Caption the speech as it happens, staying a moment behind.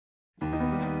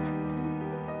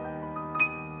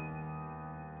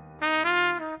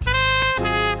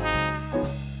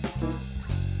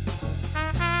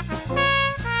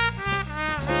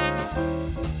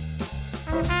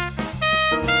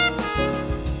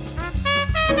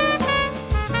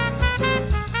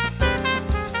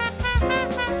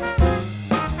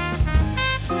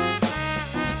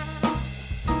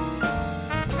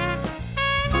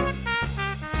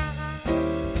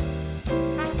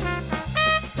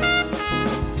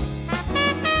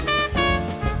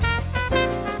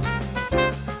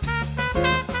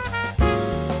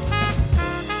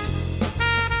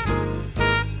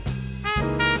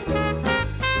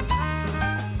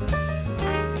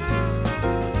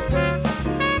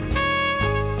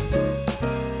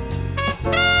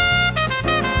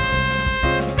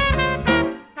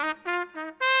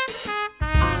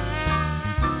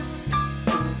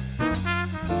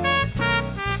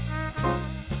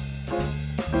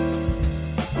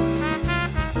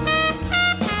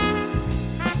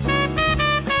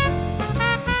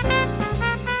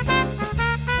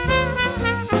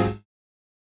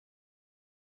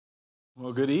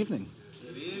Well, good evening.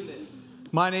 Good evening.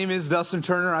 My name is Dustin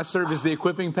Turner. I serve as the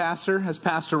equipping pastor. As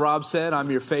Pastor Rob said,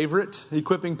 I'm your favorite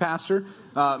equipping pastor.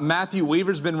 Matthew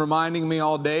Weaver's been reminding me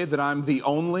all day that I'm the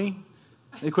only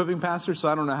equipping pastor, so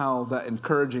I don't know how that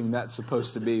encouraging that's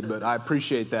supposed to be, but I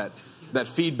appreciate that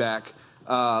feedback.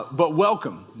 But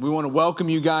welcome. We want to welcome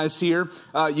you guys here.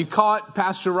 You caught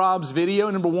Pastor Rob's video.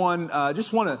 Number one,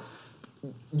 just want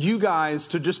you guys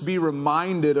to just be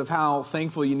reminded of how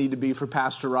thankful you need to be for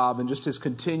Pastor Rob and just his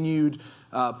continued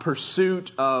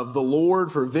pursuit of the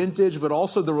Lord for Vintage, but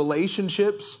also the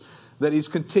relationships that he's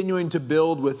continuing to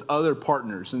build with other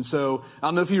partners. And so I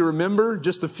don't know if you remember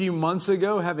just a few months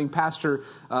ago having Pastor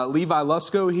Levi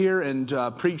Lusko here and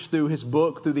preach through his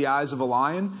book, Through the Eyes of a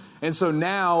Lion. And so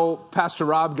now Pastor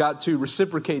Rob got to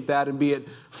reciprocate that and be at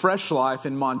Fresh Life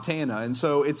in Montana. And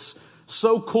so it's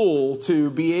so cool to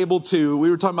be able to, we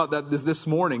were talking about that this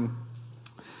morning,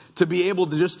 to be able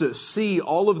to just to see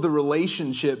all of the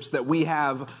relationships that we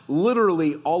have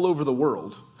literally all over the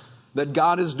world. That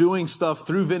God is doing stuff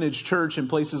through Vintage Church in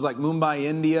places like Mumbai,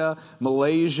 India,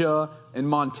 Malaysia, and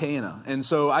Montana. And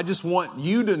so I just want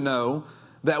you to know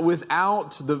that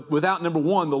without number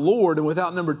one, the Lord, and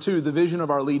without number two, the vision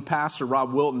of our lead pastor,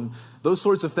 Rob Wilton, those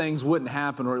sorts of things wouldn't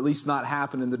happen, or at least not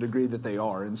happen in the degree that they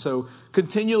are. And so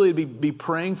continually be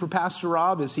praying for Pastor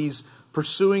Rob as he's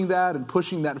pursuing that and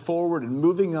pushing that forward and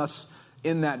moving us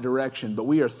in that direction. But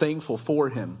we are thankful for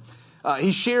him.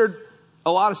 He shared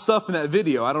a lot of stuff in that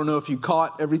video. I don't know if you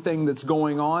caught everything that's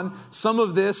going on. Some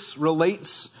of this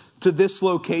relates to this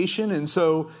location. And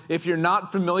so if you're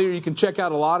not familiar, you can check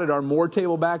out a lot at our More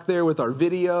table back there with our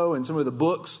video and some of the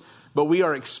books. But we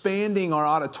are expanding our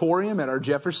auditorium at our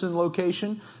Jefferson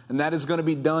location, and that is going to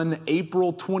be done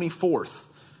April 24th.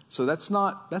 So that's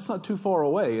not too far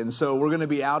away. And so we're going to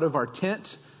be out of our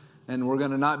tent, and we're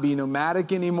going to not be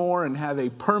nomadic anymore and have a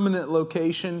permanent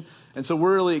location. And so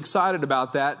we're really excited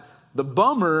about that. The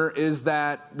bummer is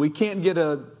that we can't get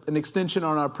an extension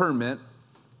on our permit,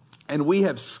 and we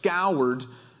have scoured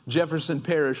Jefferson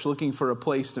Parish looking for a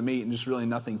place to meet and just really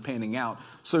nothing panning out.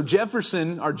 So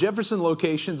our Jefferson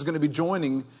location is going to be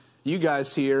joining you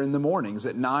guys here in the mornings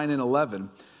at 9 and 11.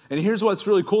 And here's what's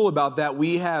really cool about that.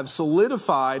 We have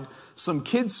solidified some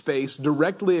kids space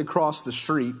directly across the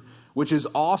street, which is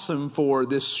awesome for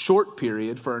this short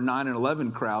period for our 9 and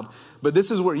 11 crowd. But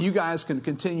this is where you guys can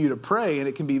continue to pray, and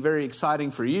it can be very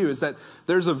exciting for you, is that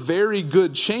there's a very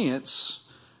good chance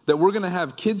that we're going to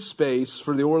have kids space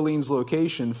for the Orleans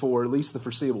location for at least the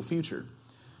foreseeable future,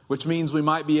 which means we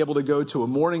might be able to go to a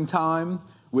morning time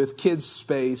with kids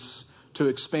space to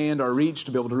expand our reach,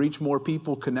 to be able to reach more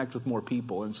people, connect with more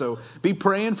people. And so be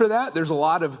praying for that. There's a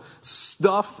lot of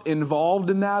stuff involved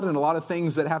in that and a lot of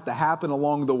things that have to happen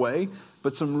along the way.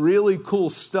 But some really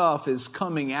cool stuff is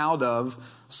coming out of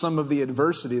some of the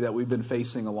adversity that we've been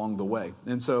facing along the way.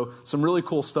 And so some really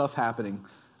cool stuff happening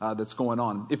that's going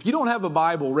on. If you don't have a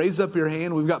Bible, raise up your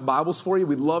hand. We've got Bibles for you.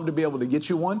 We'd love to be able to get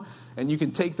you one. And you can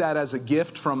take that as a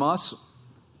gift from us.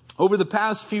 Over the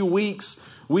past few weeks,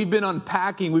 we've been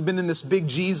unpacking. We've been in this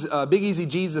Big Easy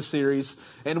Jesus series,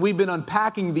 and we've been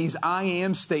unpacking these I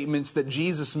am statements that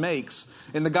Jesus makes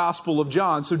in the Gospel of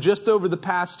John. So just over the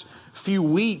past few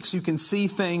weeks, you can see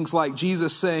things like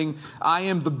Jesus saying, I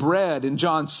am the bread in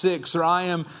John 6, or I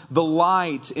am the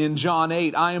light in John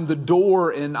 8, I am the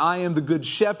door, and I am the good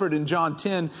shepherd in John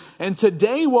 10. And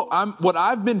today, what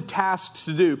I've been tasked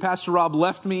to do, Pastor Rob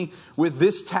left me with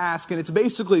this task, and it's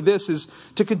basically this, is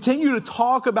to continue to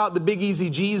talk about the Big Easy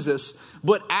Jesus,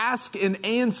 but ask and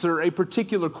answer a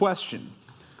particular question.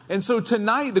 And so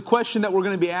tonight, the question that we're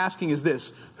going to be asking is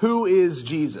this: who is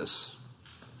Jesus?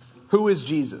 Who is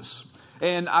Jesus?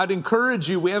 And I'd encourage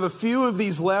you, we have a few of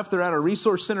these left. They're at our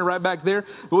resource center right back there.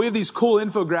 But we have these cool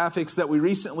infographics that we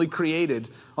recently created.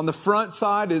 On the front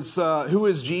side is who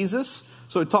is Jesus?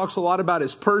 So it talks a lot about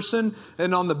his person.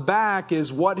 And on the back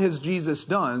is what has Jesus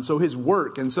done? So his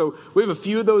work. And so we have a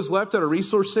few of those left at our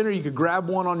resource center. You could grab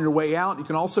one on your way out. You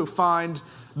can also find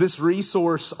this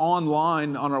resource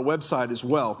online on our website as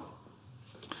well.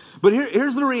 But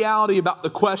here's the reality about the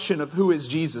question of who is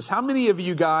Jesus. How many of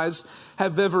you guys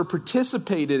have ever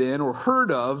participated in or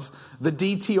heard of the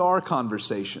DTR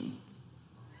conversation?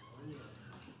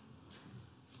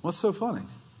 What's so funny?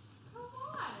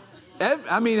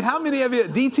 I mean, how many of you,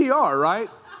 DTR, right?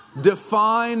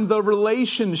 Define the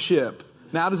relationship.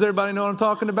 Now, does everybody know what I'm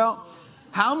talking about?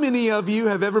 How many of you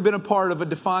have ever been a part of a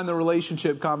define the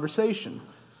relationship conversation?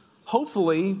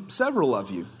 Hopefully, several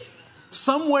of you.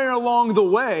 Somewhere along the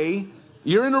way,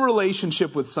 you're in a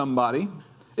relationship with somebody.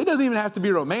 It doesn't even have to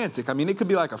be romantic. I mean, it could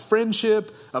be like a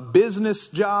friendship, a business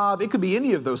job. It could be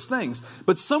any of those things.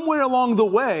 But somewhere along the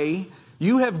way,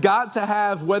 You have got to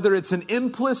have, whether it's an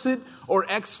implicit or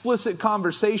explicit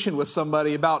conversation with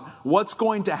somebody about what's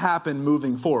going to happen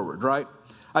moving forward, right?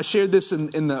 I shared this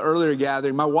in the earlier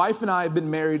gathering. My wife and I have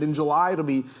been married in July. It'll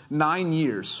be 9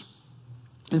 years.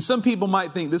 And some people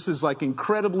might think this is like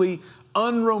incredibly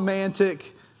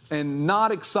unromantic and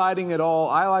not exciting at all.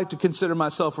 I like to consider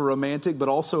myself a romantic, but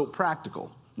also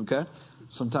practical, okay?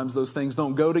 Sometimes those things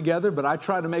don't go together, but I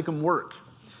try to make them work.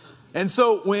 And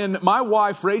so when my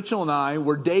wife, Rachel, and I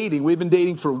were dating, we've been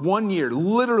dating for 1 year,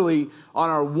 literally on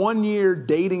our 1 year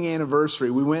dating anniversary,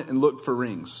 we went and looked for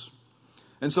rings.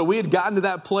 And so we had gotten to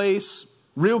that place,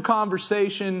 real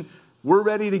conversation, we're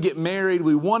ready to get married,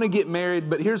 we want to get married,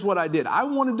 but here's what I did. I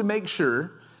wanted to make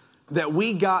sure that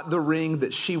we got the ring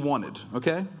that she wanted,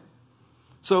 okay?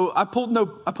 So I pulled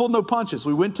no punches.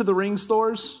 We went to the ring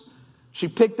stores, she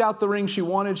picked out the ring she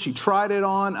wanted, she tried it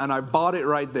on, and I bought it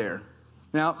right there.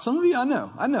 Now, some of you, I know,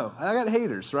 I got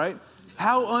haters, right?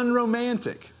 How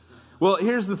unromantic. Well,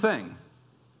 here's the thing.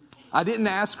 I didn't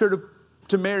ask her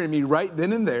to marry me right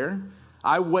then and there.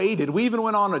 I waited. We even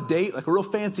went on a date, like a real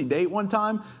fancy date one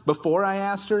time before I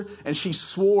asked her, and she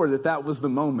swore that was the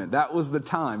moment. That was the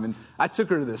time. And I took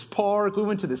her to this park. We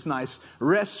went to this nice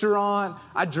restaurant.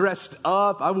 I dressed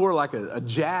up. I wore like a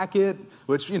jacket,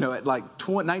 which, at like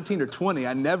 19 or 20,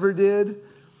 I never did.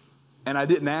 And I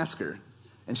didn't ask her.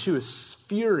 And she was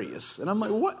furious. And I'm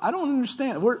like, what? I don't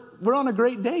understand. We're on a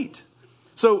great date.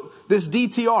 So this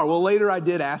DTR, well, later I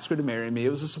did ask her to marry me. It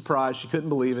was a surprise. She couldn't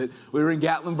believe it. We were in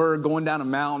Gatlinburg going down a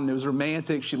mountain. It was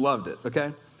romantic. She loved it,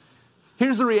 okay?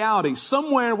 Here's the reality.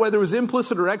 Somewhere, whether it was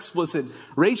implicit or explicit,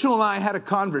 Rachel and I had a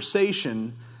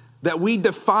conversation that we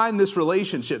define this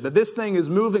relationship, that this thing is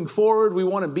moving forward. We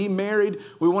want to be married.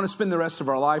 We want to spend the rest of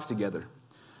our life together.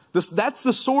 That's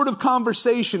the sort of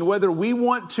conversation, whether we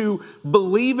want to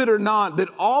believe it or not, that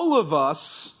all of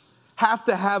us have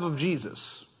to have of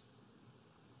Jesus.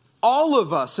 All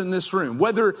of us in this room,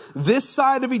 whether this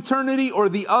side of eternity or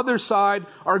the other side,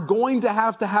 are going to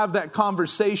have that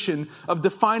conversation of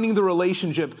defining the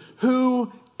relationship.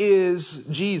 Who is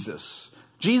Jesus?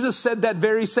 Jesus said that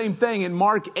very same thing in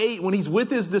Mark 8 when he's with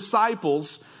his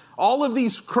disciples. All of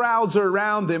these crowds are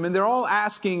around them and they're all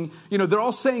asking, they're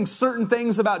all saying certain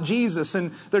things about Jesus.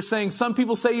 And they're saying, some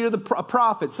people say you're a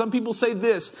prophet. Some people say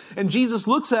this. And Jesus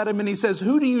looks at him and he says,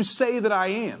 who do you say that I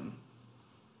am?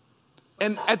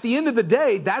 And at the end of the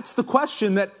day, that's the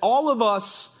question that all of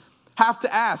us have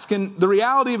to ask. And the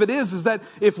reality of it is that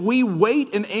if we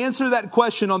wait and answer that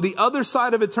question on the other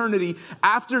side of eternity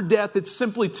after death, it's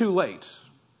simply too late.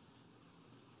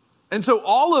 And so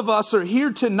all of us are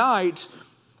here tonight.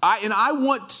 I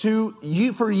want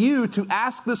for you to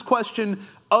ask this question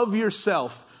of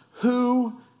yourself.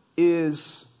 Who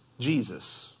is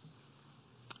Jesus?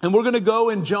 And we're going to go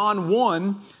in John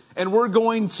 1, and we're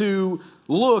going to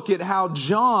look at how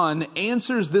John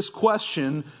answers this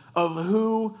question of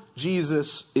who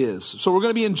Jesus is. So we're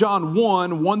going to be in John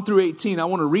 1 through 18. I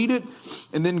want to read it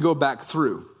and then go back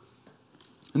through.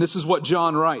 And this is what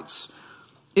John writes.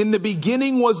 In the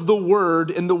beginning was the Word,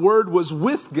 and the Word was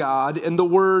with God, and the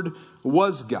Word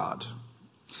was God.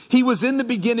 He was in the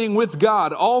beginning with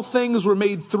God. All things were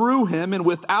made through him, and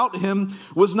without him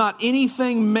was not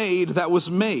anything made that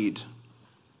was made.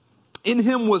 In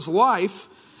him was life,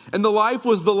 and the life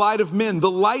was the light of men. The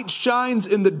light shines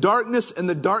in the darkness, and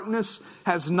the darkness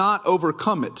has not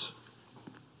overcome it.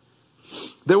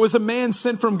 There was a man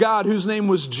sent from God whose name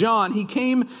was John. He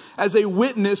came as a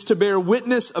witness to bear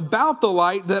witness about the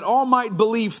light, that all might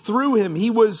believe through him.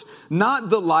 He was not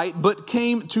the light, but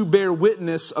came to bear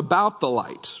witness about the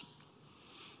light.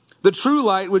 The true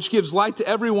light, which gives light to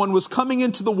everyone, was coming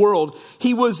into the world.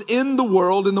 He was in the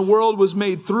world, and the world was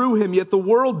made through him, yet the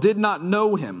world did not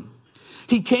know him.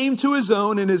 He came to his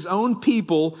own, and his own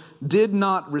people did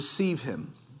not receive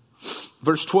him.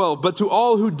 Verse 12, but to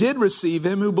all who did receive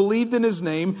him, who believed in his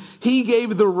name, he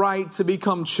gave the right to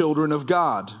become children of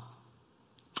God,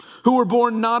 who were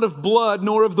born not of blood,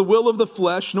 nor of the will of the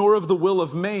flesh, nor of the will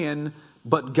of man,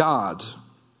 but God.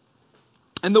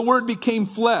 And the Word became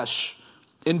flesh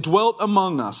and dwelt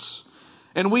among us.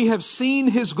 And we have seen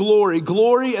his glory,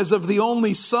 glory as of the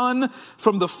only Son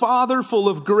from the Father, full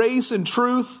of grace and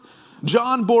truth.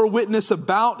 John bore witness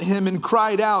about him and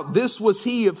cried out, this was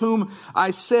he of whom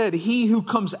I said, he who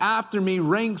comes after me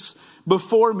ranks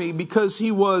before me, because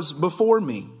he was before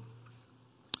me.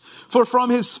 For from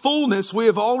his fullness we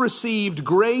have all received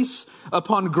grace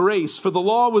upon grace. For the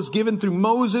law was given through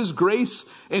Moses,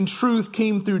 grace and truth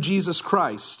came through Jesus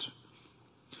Christ.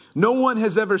 No one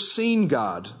has ever seen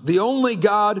God. The only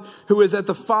God who is at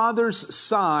the Father's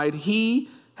side, he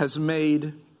has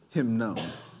made him known.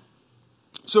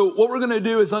 So what we're going to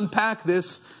do is unpack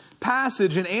this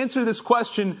passage and answer this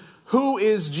question, who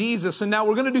is Jesus? And now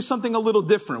we're going to do something a little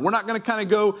different. We're not going to kind of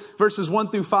go verses 1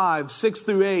 through 5, 6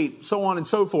 through 8, so on and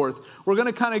so forth. We're going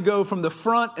to kind of go from the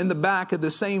front and the back at the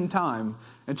same time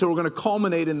until we're going to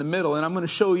culminate in the middle. And I'm going to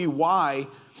show you why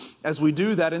as we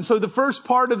do that. And so the first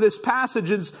part of this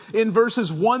passage is in verses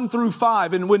 1 through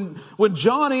 5. And when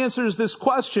John answers this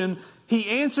question,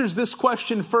 he answers this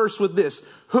question first with this.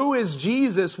 Who is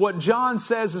Jesus? What John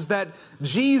says is that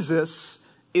Jesus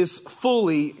is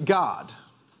fully God.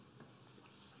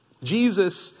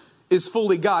 Jesus is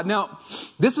fully God. Now,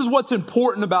 this is what's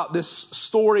important about this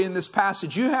story in this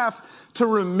passage. You have to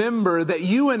remember that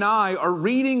you and I are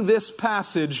reading this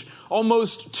passage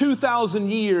almost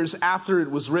 2,000 years after it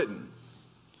was written.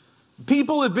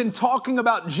 People have been talking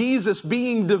about Jesus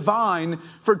being divine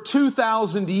for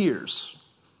 2,000 years.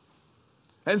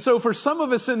 And so for some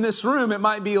of us in this room, it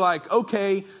might be like,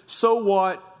 okay, so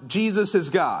what? Jesus is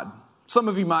God. Some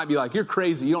of you might be like, you're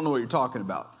crazy. You don't know what you're talking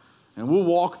about. And we'll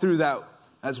walk through that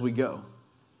as we go.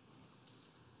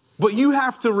 But you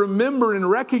have to remember and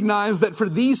recognize that for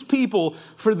these people,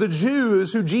 for the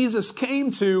Jews who Jesus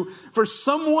came to, for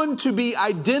someone to be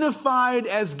identified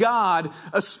as God,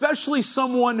 especially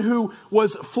someone who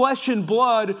was flesh and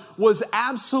blood, was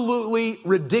absolutely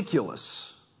ridiculous.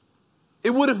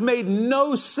 It would have made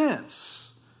no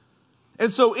sense.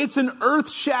 And so it's an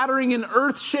earth-shattering and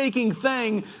earth-shaking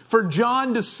thing for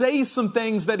John to say some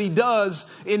things that he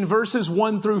does in verses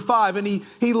 1 through 5. And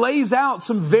he lays out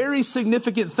some very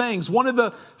significant things. One of the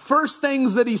first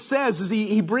things that he says is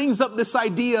he brings up this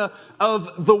idea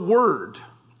of the Word.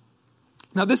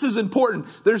 Now this is important.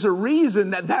 There's a reason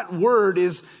that word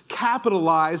is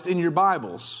capitalized in your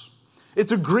Bibles.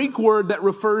 It's a Greek word that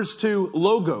refers to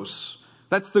logos.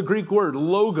 That's the Greek word,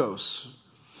 logos.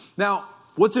 Now,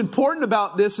 what's important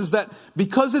about this is that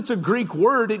because it's a Greek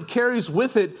word, it carries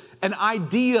with it an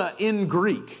idea in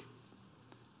Greek.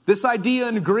 This idea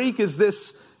in Greek is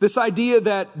this idea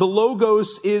that the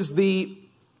logos is the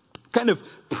kind of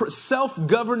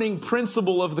self-governing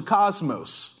principle of the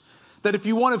cosmos. That if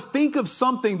you want to think of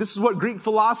something, this is what Greek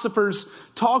philosophers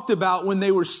talked about when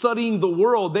they were studying the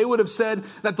world. They would have said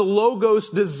that the logos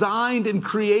designed and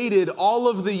created all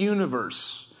of the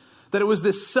universe. That it was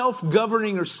this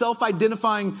self-governing or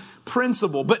self-identifying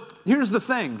principle. But here's the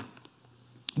thing.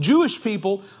 Jewish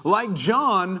people, like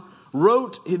John,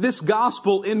 wrote this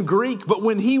gospel in Greek. But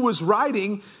when he was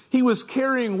writing, he was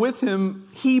carrying with him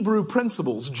Hebrew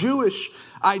principles, Jewish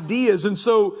ideas. And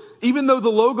so even though the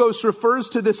logos refers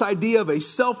to this idea of a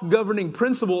self-governing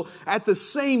principle, at the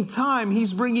same time,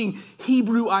 he's bringing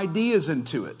Hebrew ideas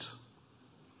into it.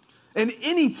 And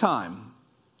anytime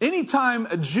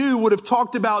a Jew would have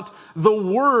talked about the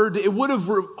Word, it would have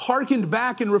hearkened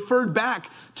back and referred back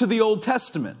to the Old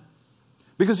Testament.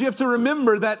 Because you have to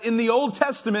remember that in the Old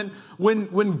Testament,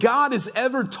 when God is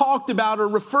ever talked about or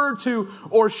referred to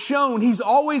or shown, He's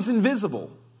always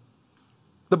invisible.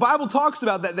 The Bible talks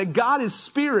about that God is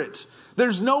spirit.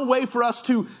 There's no way for us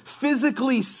to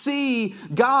physically see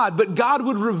God, but God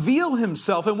would reveal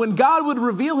Himself. And when God would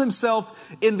reveal Himself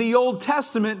in the Old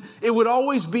Testament, it would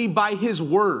always be by His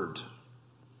Word.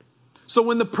 So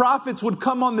when the prophets would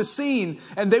come on the scene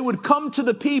and they would come to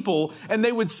the people and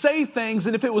they would say things,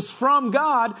 and if it was from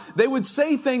God, they would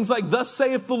say things like, "Thus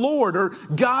saith the Lord," or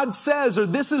 "God says," or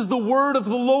 "This is the word of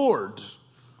the Lord."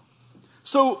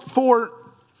 So for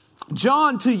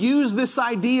John to use this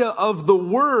idea of the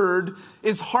Word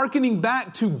is hearkening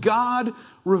back to God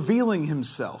revealing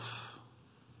Himself.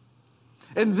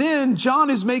 And then John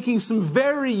is making some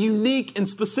very unique and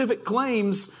specific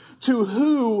claims to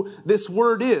who this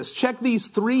Word is. Check these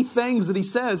three things that he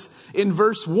says in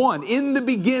verse 1. In the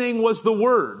beginning was the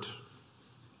Word.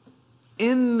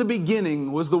 In the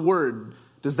beginning was the Word.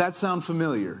 Does that sound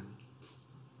familiar?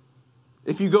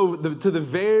 If you go to the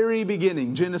very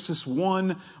beginning, Genesis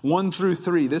 1 through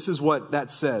 3, this is what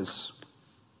that says.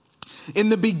 In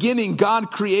the beginning, God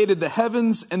created the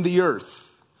heavens and the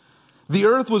earth. The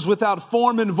earth was without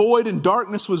form and void, and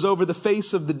darkness was over the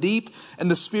face of the deep,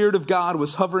 and the Spirit of God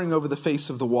was hovering over the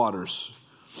face of the waters.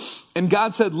 And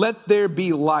God said, "Let there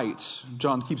be light."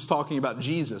 John keeps talking about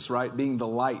Jesus, right? Being the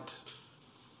light.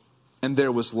 And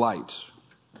there was light.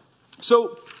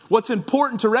 So what's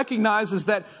important to recognize is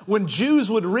that when Jews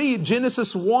would read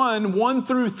Genesis 1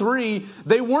 through 3,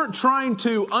 they weren't trying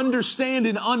to understand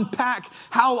and unpack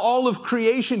how all of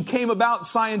creation came about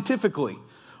scientifically.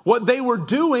 What they were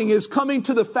doing is coming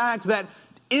to the fact that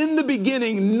in the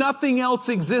beginning, nothing else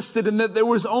existed, and that there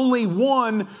was only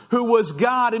one who was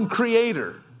God and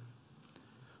Creator.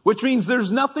 Which means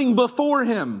there's nothing before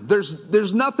Him.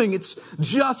 There's nothing. It's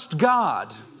just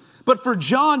God. But for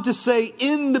John to say,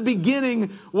 in the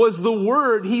beginning was the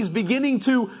Word, he's beginning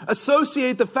to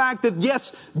associate the fact that,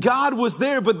 yes, God was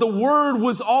there, but the Word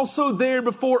was also there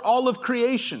before all of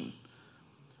creation.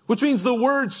 Which means the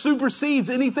Word supersedes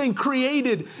anything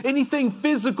created, anything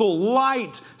physical,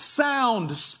 light,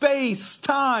 sound, space,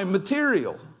 time,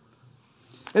 material.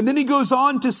 And then he goes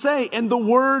on to say, and the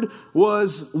Word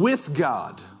was with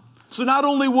God. So not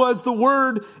only was the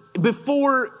Word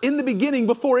in the beginning,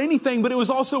 before anything, but it was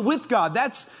also with God.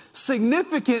 That's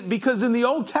significant because in the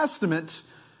Old Testament,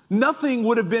 nothing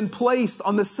would have been placed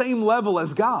on the same level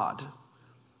as God.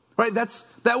 Right?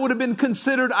 That would have been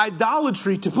considered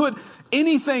idolatry to put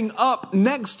anything up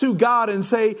next to God and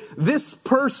say this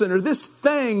person or this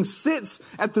thing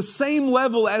sits at the same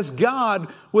level as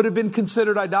God would have been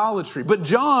considered idolatry. But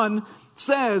John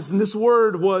says, and this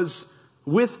Word was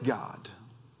with God.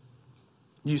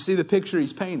 You see the picture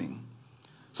he's painting.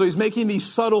 So he's making these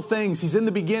subtle things. He's in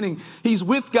the beginning. He's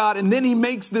with God. And then he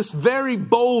makes this very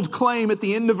bold claim at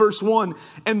the end of verse 1.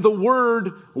 And the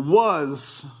Word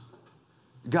was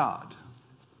God.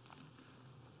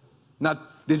 Now,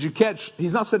 did you catch?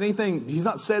 He's not said anything. He's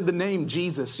not said the name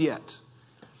Jesus yet.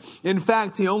 In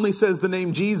fact, he only says the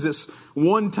name Jesus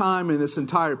one time in this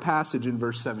entire passage in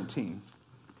verse 17.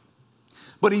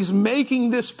 But he's making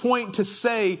this point to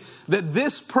say that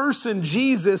this person,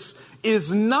 Jesus,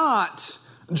 is not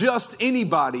just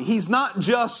anybody. He's not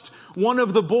just one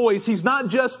of the boys. He's not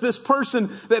just this person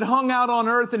that hung out on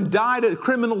earth and died a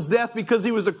criminal's death because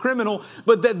he was a criminal,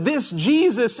 but that this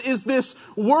Jesus is this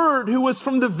Word who was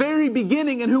from the very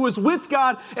beginning and who was with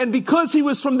God. And because he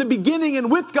was from the beginning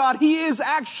and with God, he is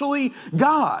actually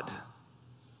God.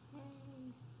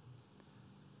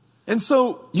 And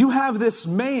so you have this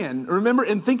man, remember,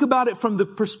 and think about it from the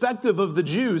perspective of the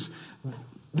Jews.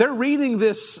 They're reading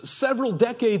this several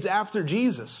decades after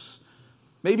Jesus,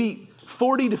 maybe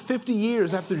 40 to 50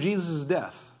 years after Jesus'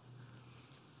 death.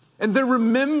 And they're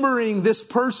remembering this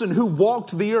person who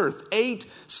walked the earth, ate,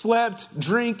 slept,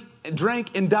 drank,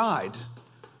 and died.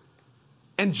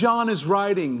 And John is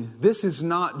writing, this is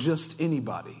not just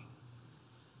anybody.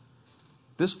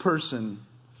 This person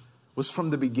was from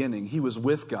the beginning. He was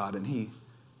with God and he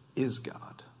is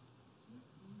God.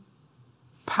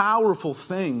 Powerful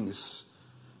things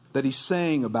that he's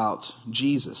saying about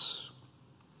Jesus.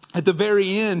 At the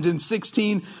very end, in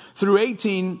 16 through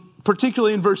 18,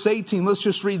 particularly in verse 18, let's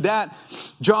just read that.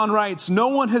 John writes, no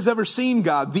one has ever seen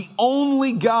God, the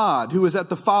only God who is at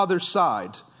the Father's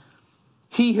side.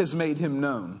 He has made him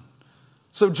known.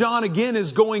 So John again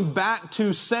is going back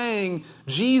to saying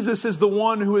Jesus is the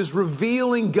one who is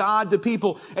revealing God to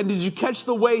people. And did you catch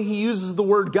the way he uses the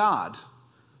word God?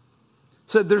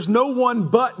 Said there's no one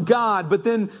but God, but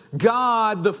then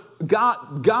God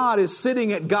is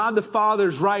sitting at God the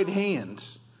Father's right hand.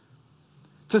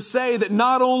 To say that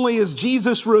not only is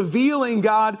Jesus revealing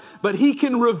God, but he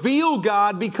can reveal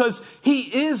God because he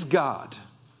is God.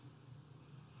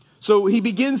 So he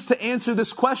begins to answer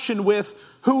this question with,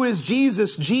 who is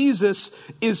Jesus?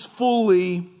 Jesus is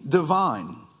fully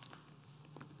divine.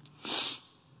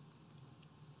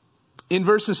 In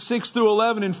verses 6 through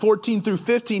 11 and 14 through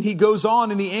 15, he goes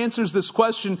on and he answers this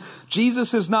question.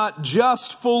 Jesus is not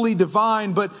just fully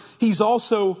divine, but he's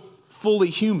also fully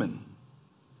human.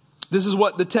 This is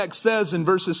what the text says in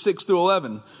verses 6 through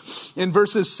 11. In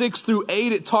verses 6 through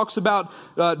 8, it talks about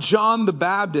John the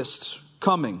Baptist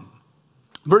coming.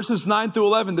 Verses 9 through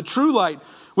 11, the true light,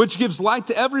 which gives light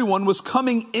to everyone, was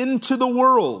coming into the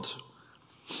world.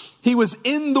 He was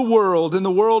in the world, and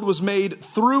the world was made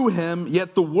through him,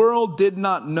 yet the world did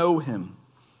not know him.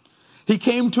 He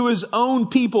came to his own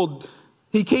people.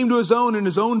 He came to his own, and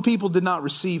his own people did not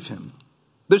receive him.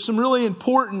 There's some really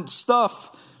important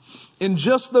stuff in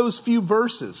just those few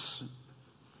verses.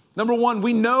 Number one,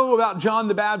 we know about John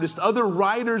the Baptist. Other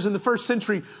writers in the first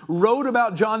century wrote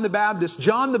about John the Baptist.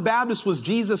 John the Baptist was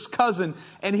Jesus' cousin,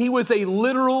 and he was a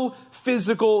literal,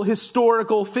 physical,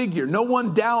 historical figure. No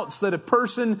one doubts that a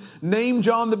person named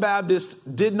John the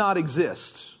Baptist did not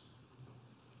exist.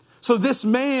 So this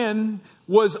man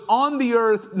was on the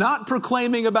earth not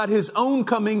proclaiming about his own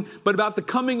coming, but about the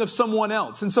coming of someone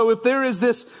else. And so if there is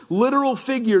this literal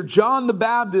figure, John the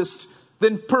Baptist,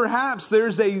 then perhaps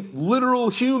there's a literal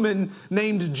human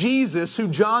named Jesus who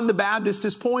John the Baptist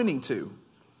is pointing to.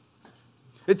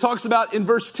 It talks about in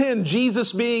verse 10,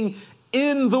 Jesus being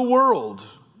in the world.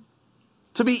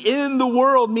 To be in the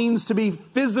world means to be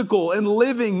physical and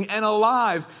living and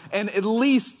alive and at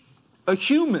least a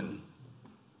human.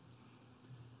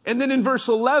 And then in verse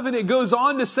 11, it goes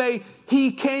on to say,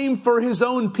 he came for his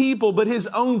own people, but his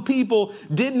own people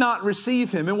did not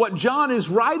receive him. And what John is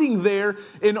writing there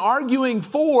and arguing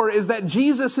for is that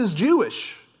Jesus is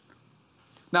Jewish.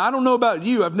 Now, I don't know about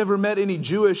you. I've never met any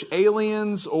Jewish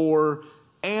aliens or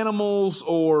animals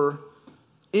or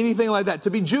anything like that.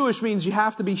 To be Jewish means you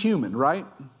have to be human, right?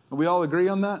 We all agree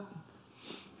on that?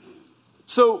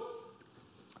 So,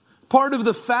 part of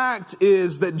the fact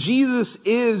is that Jesus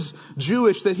is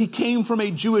Jewish, that he came from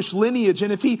a Jewish lineage.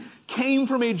 And if he came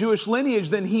from a Jewish lineage,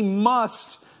 then he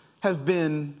must have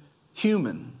been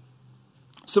human.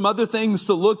 Some other things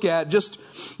to look at, just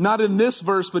not in this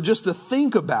verse, but just to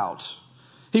think about.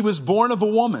 He was born of a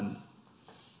woman.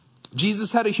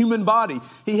 Jesus had a human body.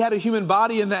 He had a human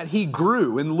body in that he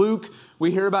grew. In Luke,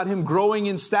 we hear about him growing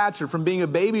in stature from being a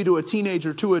baby to a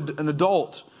teenager to an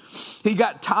adult. He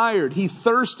got tired, he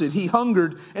thirsted, he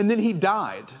hungered, and then he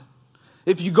died.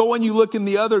 If you go and you look in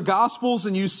the other Gospels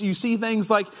and you see things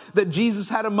like that Jesus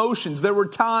had emotions. There were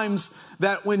times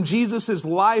that when Jesus'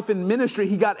 life and ministry,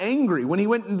 he got angry. When he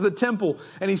went into the temple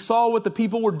and he saw what the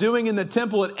people were doing in the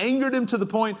temple, it angered him to the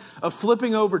point of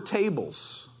flipping over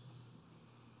tables.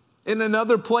 In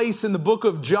another place in the book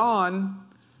of John,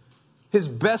 his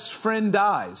best friend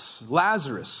dies,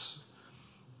 Lazarus.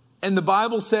 And the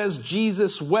Bible says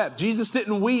Jesus wept. Jesus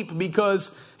didn't weep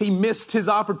because he missed his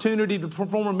opportunity to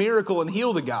perform a miracle and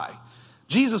heal the guy.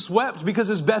 Jesus wept because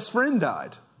his best friend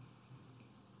died.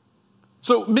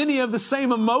 So many of the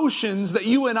same emotions that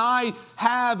you and I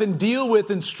have and deal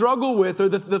with and struggle with, or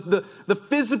the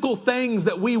physical things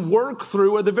that we work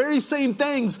through, are the very same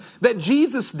things that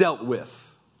Jesus dealt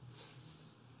with.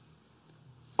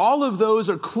 All of those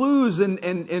are clues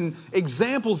and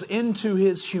examples into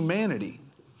his humanity.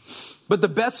 But the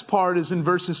best part is in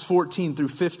verses 14 through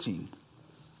 15.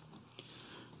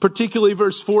 Particularly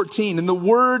verse 14. And the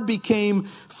Word became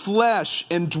flesh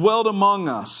and dwelt among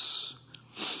us.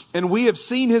 And we have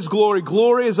seen his glory.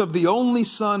 Glory as of the only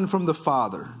Son from the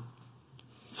Father,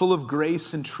 full of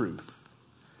grace and truth.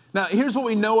 Now, here's what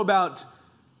we know about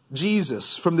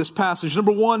Jesus from this passage.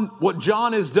 Number one, what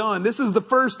John has done. This is the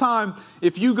first time,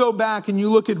 if you go back and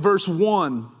you look at verse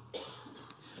 1,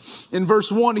 in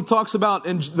verse 1, he talks about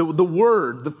the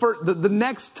Word. The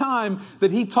next time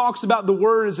that he talks about the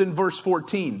Word is in verse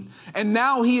 14. And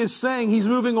now he is saying, he's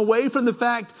moving away from the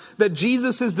fact that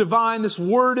Jesus is divine, this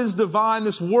Word is divine,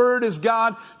 this Word is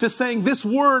God, to saying this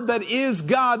Word that is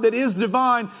God, that is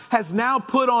divine, has now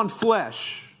put on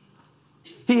flesh.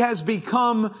 He has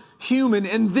become human.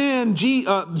 And then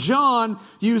John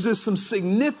uses some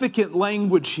significant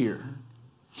language here.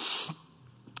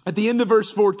 At the end of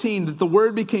verse 14, that the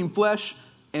Word became flesh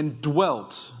and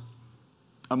dwelt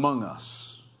among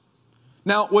us.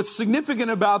 Now, what's significant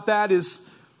about that is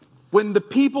when the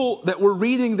people that were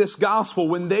reading this gospel,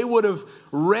 when they would have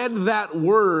read that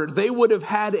word, they would have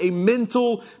had a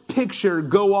mental picture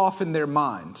go off in their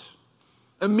mind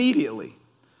immediately.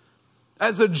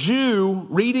 As a Jew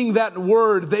reading that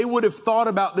word, they would have thought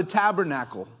about the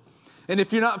tabernacle. And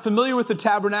if you're not familiar with the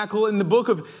tabernacle, in the book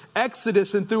of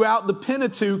Exodus and throughout the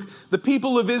Pentateuch, the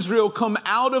people of Israel come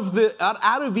out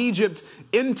of Egypt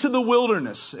into the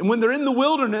wilderness. And when they're in the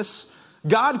wilderness,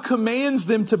 God commands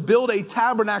them to build a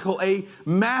tabernacle, a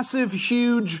massive,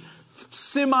 huge,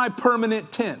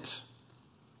 semi-permanent tent.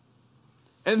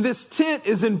 And this tent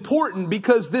is important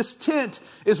because this tent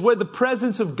is where the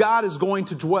presence of God is going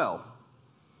to dwell.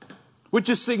 Which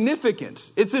is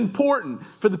significant. It's important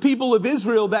for the people of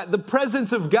Israel that the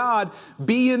presence of God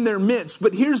be in their midst.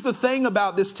 But here's the thing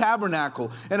about this tabernacle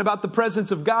and about the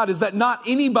presence of God is that not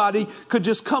anybody could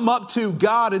just come up to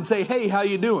God and say, "Hey, how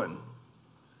you doing?"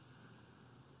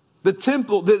 The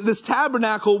temple, this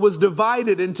tabernacle was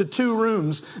divided into two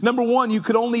rooms. Number one, you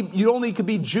only could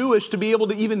be Jewish to be able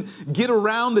to even get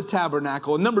around the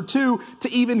tabernacle. And number two,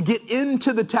 to even get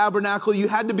into the tabernacle, you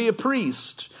had to be a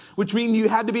priest. Which means you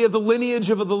had to be of the lineage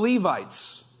of the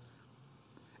Levites.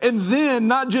 And then,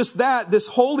 not just that, this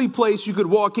holy place you could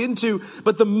walk into,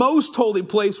 but the most holy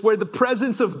place where the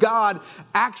presence of God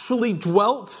actually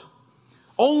dwelt.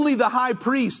 Only the high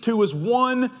priest, who was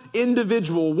one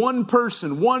individual, one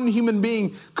person, one human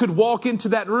being, could walk into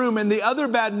that room. And the other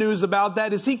bad news about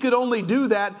that is he could only do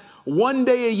that one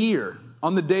day a year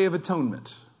on the Day of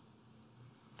Atonement.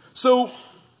 So,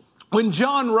 when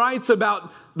John writes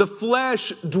about the flesh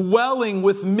dwelling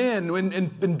with men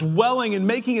and dwelling and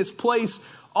making its place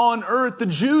on earth, the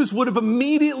Jews would have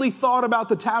immediately thought about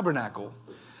the tabernacle.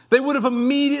 They would have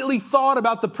immediately thought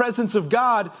about the presence of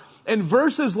God, and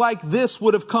verses like this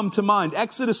would have come to mind.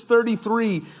 Exodus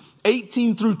 33,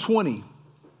 18 through 20.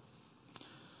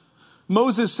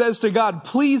 Moses says to God,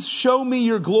 please show me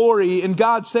your glory. And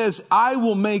God says, I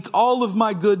will make all of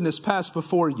my goodness pass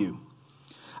before you.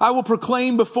 I will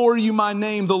proclaim before you my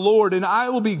name, the Lord, and I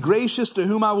will be gracious to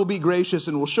whom I will be gracious,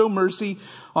 and will show mercy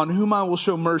on whom I will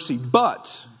show mercy.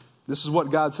 But, this is what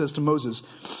God says to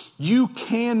Moses, you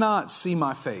cannot see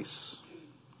my face,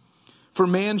 for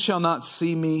man shall not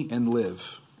see me and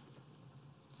live.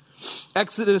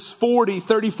 Exodus 40,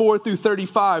 34 through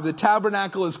 35, the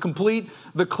tabernacle is complete.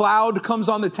 The cloud comes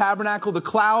on the tabernacle. The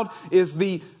cloud is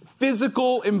the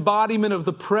physical embodiment of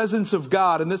the presence of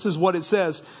God. And this is what it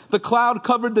says. The cloud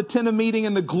covered the tent of meeting,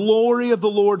 and the glory of the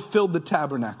Lord filled the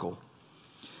tabernacle.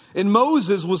 And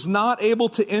Moses was not able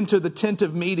to enter the tent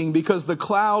of meeting because the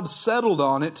cloud settled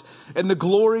on it, and the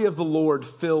glory of the Lord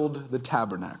filled the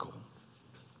tabernacle.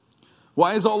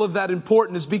 Why is all of that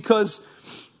important? Is because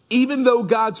even though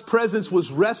God's presence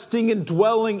was resting and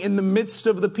dwelling in the midst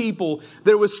of the people,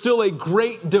 there was still a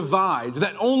great divide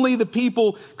that only the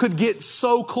people could get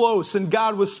so close, and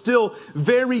God was still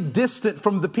very distant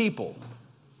from the people.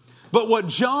 But what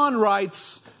John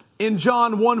writes in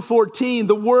John 1:14,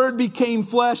 the Word became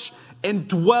flesh and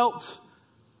dwelt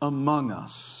among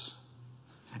us.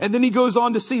 And then he goes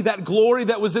on to see that glory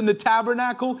that was in the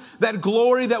tabernacle, that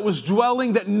glory that was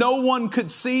dwelling, that no one could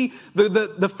see.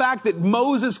 The fact that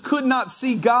Moses could not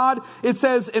see God, it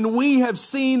says, and we have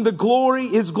seen the glory,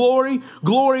 his glory.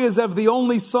 Glory is of the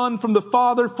only Son from the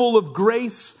Father, full of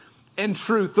grace and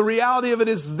truth. The reality of it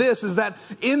is this, is that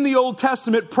in the Old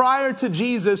Testament, prior to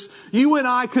Jesus, you and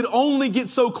I could only get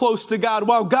so close to God.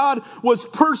 While God was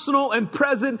personal and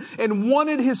present and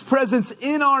wanted his presence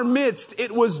in our midst,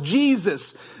 it was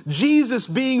Jesus. Jesus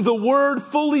being the Word,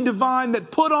 fully divine,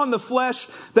 that put on the flesh,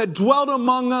 that dwelt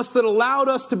among us, that allowed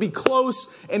us to be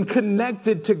close and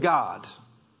connected to God.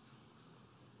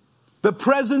 The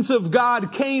presence of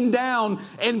God came down,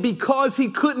 and because he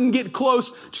couldn't get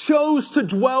close, chose to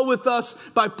dwell with us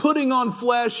by putting on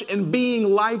flesh and being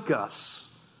like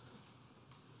us.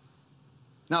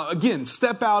 Now, again,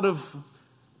 step out of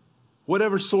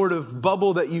whatever sort of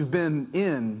bubble that you've been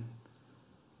in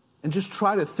and just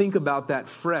try to think about that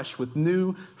fresh, with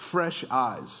new, fresh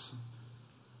eyes.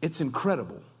 It's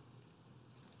incredible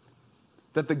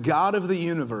that the God of the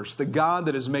universe, the God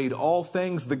that has made all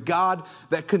things, the God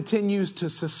that continues to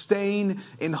sustain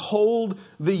and hold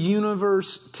the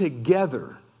universe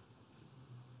together,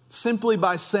 simply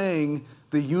by saying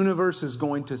the universe is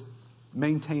going to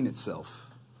maintain itself,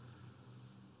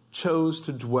 chose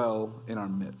to dwell in our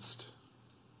midst.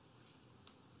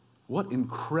 What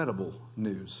incredible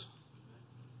news.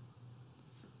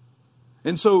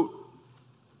 And so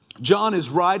John is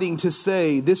writing to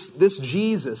say this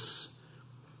Jesus,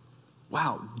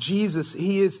 wow, Jesus,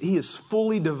 he is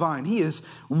fully divine. He is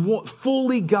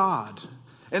fully God.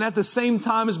 And at the same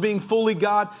time as being fully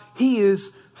God, he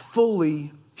is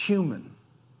fully human.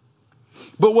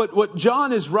 But what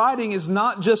John is writing is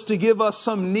not just to give us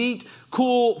some neat,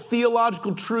 cool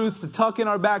theological truth to tuck in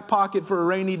our back pocket for a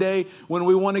rainy day when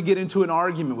we want to get into an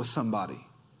argument with somebody.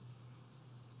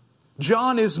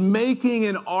 John is making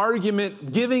an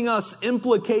argument, giving us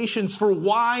implications for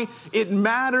why it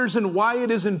matters and why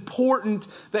it is important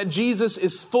that Jesus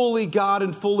is fully God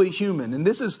and fully human. And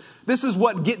this is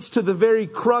what gets to the very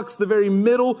crux, the very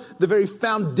middle, the very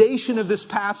foundation of this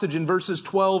passage in verses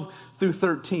 12 through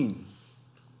 13.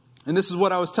 And this is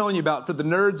what I was telling you about. For the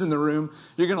nerds in the room,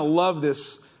 you're going to love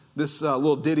this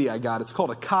little ditty I got. It's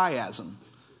called a chiasm.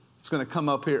 It's going to come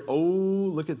up here. Oh,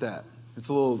 look at that. It's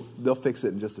a little, they'll fix it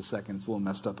in just a second. It's a little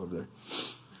messed up over there.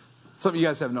 Some of you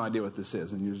guys have no idea what this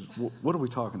is. And you're just, what are we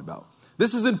talking about?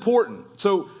 This is important.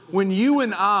 So when you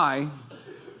and I,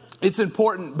 it's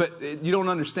important, but you don't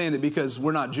understand it because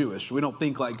we're not Jewish. We don't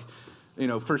think like,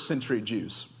 first century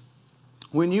Jews.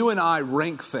 When you and I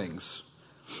rank things,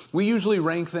 we usually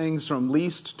rank things from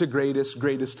least to greatest,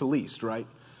 greatest to least, right?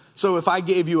 So if I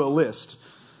gave you a list,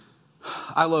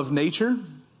 I love nature,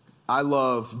 I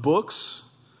love books,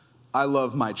 I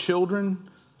love my children,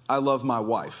 I love my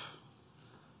wife.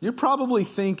 You're probably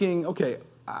thinking, okay,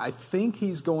 I think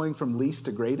he's going from least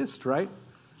to greatest, right?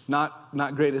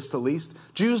 Not greatest to least.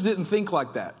 Jews didn't think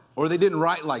like that, or they didn't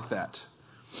write like that.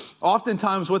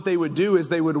 Oftentimes what they would do is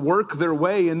they would work their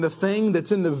way, and the thing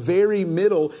that's in the very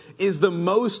middle is the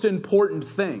most important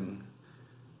thing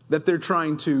that they're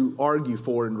trying to argue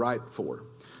for and write for.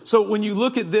 So when you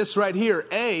look at this right here,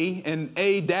 A and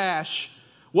A dash,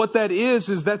 what that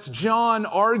is that's John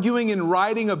arguing and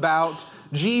writing about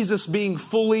Jesus being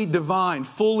fully divine,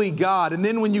 fully God. And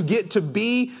then when you get to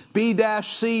B,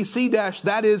 B-C, C-,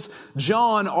 that is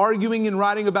John arguing and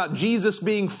writing about Jesus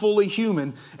being fully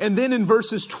human. And then in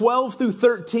verses 12 through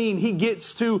 13, he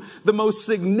gets to the most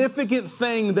significant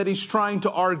thing that he's trying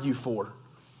to argue for.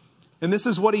 And this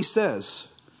is what he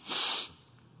says.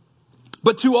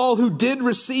 But to all who did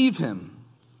receive him,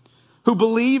 who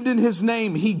believed in his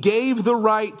name, he gave the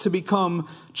right to become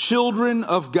children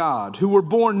of God, who were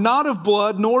born not of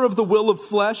blood, nor of the will of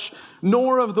flesh,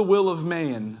 nor of the will of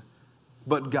man,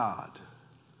 but God.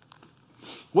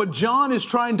 What John is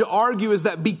trying to argue is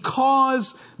that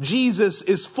because Jesus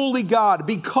is fully God,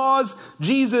 because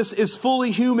Jesus is fully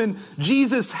human,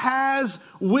 Jesus has,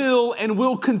 will, and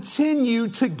will continue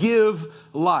to give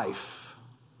life.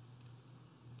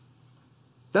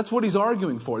 That's what he's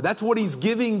arguing for. That's what he's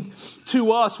giving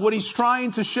to us. What he's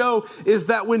trying to show is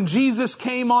that when Jesus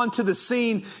came onto the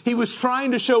scene, he was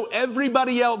trying to show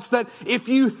everybody else that if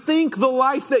you think the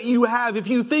life that you have, if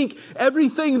you think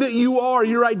everything that you are,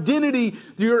 your identity,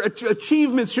 your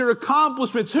achievements, your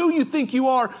accomplishments, who you think you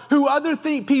are, who other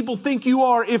people think you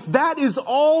are, if that is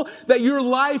all that your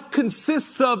life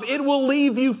consists of, it will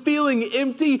leave you feeling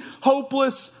empty,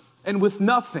 hopeless, and with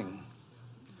nothing.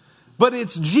 But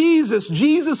it's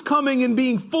Jesus coming and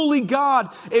being fully God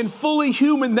and fully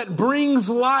human that brings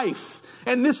life.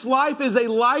 And this life is a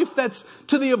life that's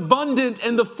to the abundant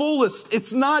and the fullest.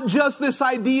 It's not just this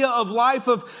idea of life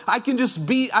of I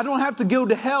don't have to go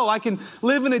to hell. I can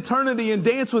live in eternity and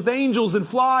dance with angels and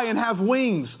fly and have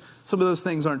wings. Some of those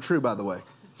things aren't true, by the way.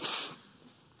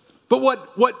 But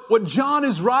what John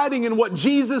is writing and what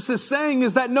Jesus is saying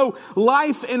is that no,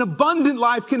 life and abundant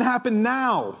life can happen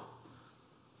now.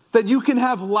 That you can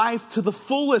have life to the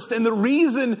fullest. And the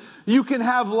reason you can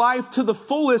have life to the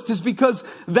fullest is because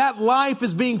that life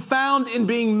is being found in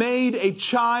being made a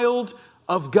child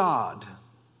of God.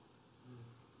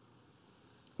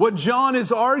 What John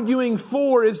is arguing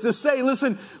for is to say,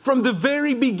 listen, from the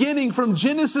very beginning, from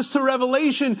Genesis to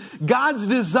Revelation, God's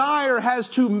desire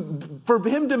for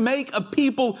him to make a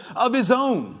people of his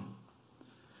own.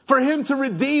 For him to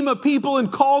redeem a people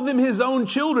and call them his own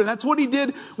children. That's what he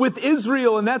did with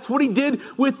Israel, and that's what he did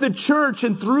with the church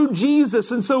and through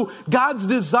Jesus. And so God's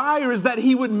desire is that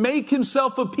he would make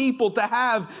himself a people to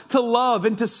have, to love,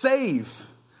 and to save.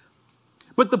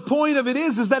 But the point of it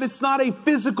is that it's not a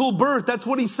physical birth. That's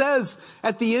what he says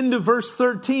at the end of verse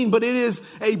 13. But it is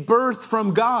a birth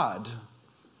from God.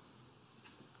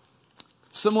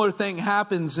 Similar thing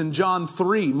happens in John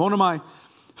 3. One of my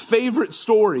favorite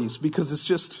stories, because it's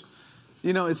just,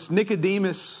 it's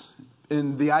Nicodemus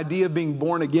and the idea of being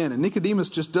born again. And Nicodemus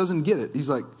just doesn't get it. He's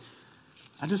like,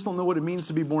 I just don't know what it means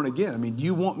to be born again. I mean,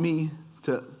 you want me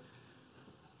to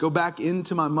go back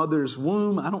into my mother's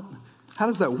womb? How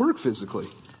does that work physically?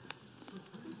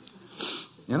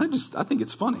 And I think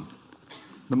it's funny.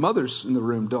 The mothers in the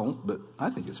room don't, but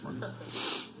I think it's funny.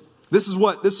 This is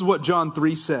what John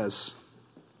 3 says.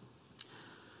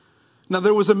 Now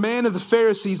there was a man of the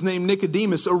Pharisees named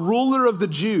Nicodemus, a ruler of the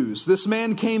Jews. This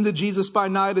man came to Jesus by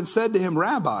night and said to him,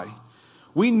 Rabbi,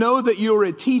 we know that you are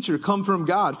a teacher come from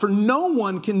God, for no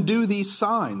one can do these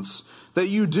signs that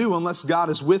you do unless God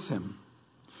is with him.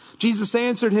 Jesus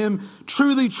answered him,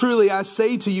 Truly, truly, I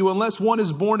say to you, unless one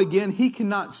is born again, he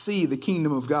cannot see the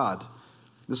kingdom of God.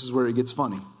 This is where it gets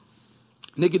funny.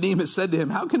 Nicodemus said to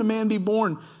him, How can a man be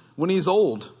born when he is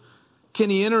old? Can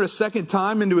he enter a second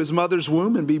time into his mother's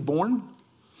womb and be born?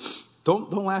 Don't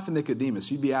laugh at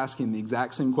Nicodemus. You'd be asking the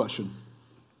exact same question.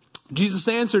 Jesus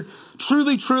answered,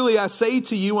 Truly, truly, I say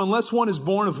to you, unless one is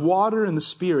born of water and the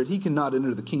Spirit, he cannot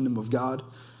enter the kingdom of God.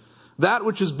 That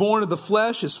which is born of the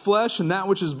flesh is flesh, and that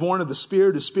which is born of the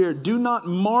Spirit is spirit. Do not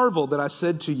marvel that I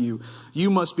said to you, you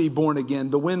must be born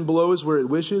again. The wind blows where it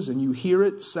wishes, and you hear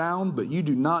its sound, but you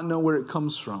do not know where it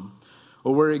comes from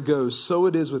or where it goes. So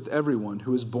it is with everyone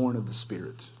who is born of the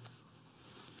Spirit.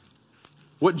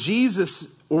 What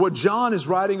John is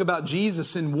writing about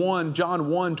Jesus in John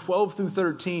 1, 12 through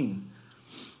 13,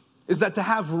 is that to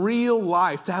have real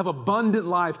life, to have abundant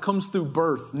life, comes through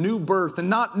birth, new birth, and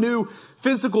not new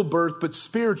physical birth, but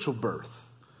spiritual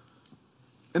birth.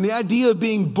 And the idea of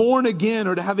being born again,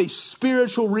 or to have a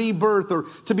spiritual rebirth, or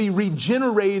to be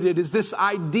regenerated, is this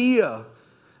idea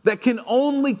that can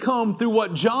only come through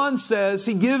what John says.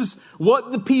 He gives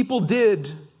what the people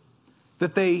did,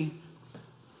 that they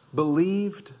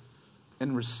believed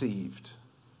and received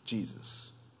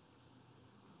Jesus.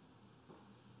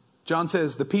 John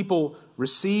says the people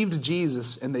received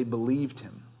Jesus and they believed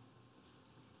him.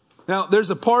 Now,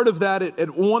 there's a part of that at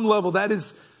one level that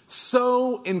is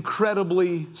so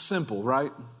incredibly simple,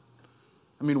 right?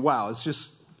 I mean, wow, it's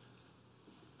just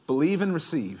believe and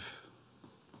receive.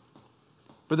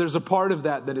 But there's a part of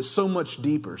that that is so much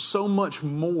deeper, so much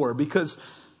more, because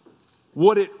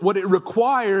what it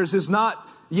requires is not,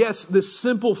 yes, this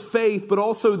simple faith, but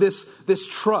also this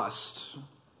trust.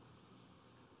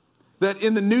 That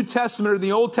in the New Testament or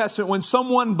the Old Testament, when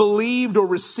someone believed or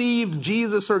received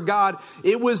Jesus or God,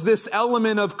 it was this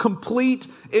element of complete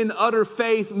and utter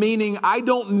faith, meaning I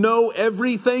don't know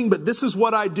everything, but this is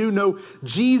what I do know.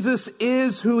 Jesus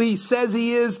is who he says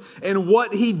he is, and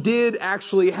what he did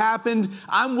actually happened.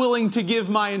 I'm willing to give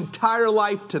my entire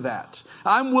life to that.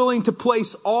 I'm willing to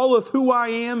place all of who I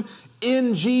am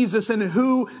in Jesus and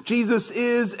who Jesus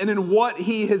is and in what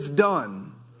he has done.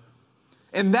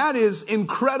 And that is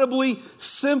incredibly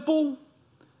simple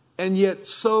and yet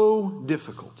so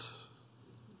difficult.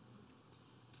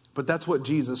 But that's what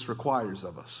Jesus requires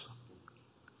of us.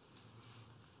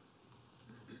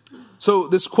 So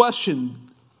this question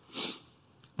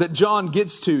that John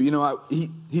gets to,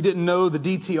 he didn't know the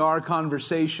DTR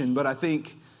conversation, but I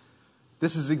think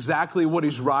this is exactly what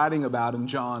he's writing about in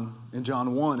John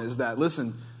 1, is that,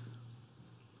 listen,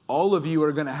 all of you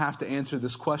are going to have to answer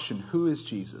this question: who is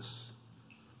Jesus?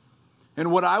 And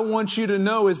what I want you to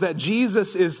know is that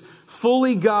Jesus is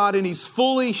fully God and he's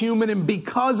fully human. And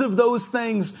because of those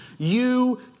things,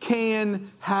 you can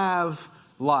have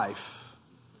life.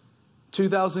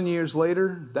 2,000 years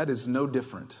later, that is no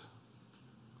different.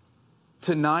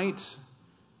 Tonight,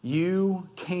 you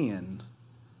can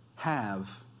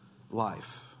have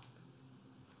life.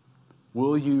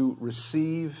 Will you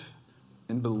receive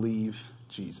and believe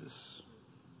Jesus?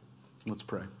 Let's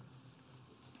pray.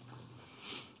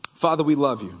 Father, we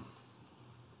love you.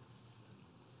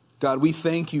 God, we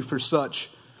thank you for such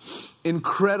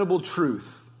incredible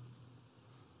truth.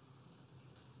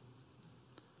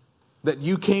 That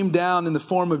you came down in the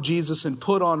form of Jesus and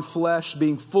put on flesh,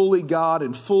 being fully God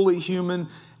and fully human,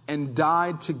 and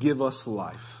died to give us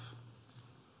life.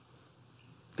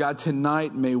 God,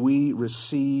 tonight may we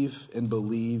receive and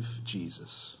believe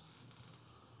Jesus.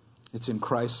 It's in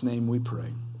Christ's name we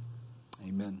pray.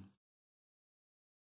 Amen.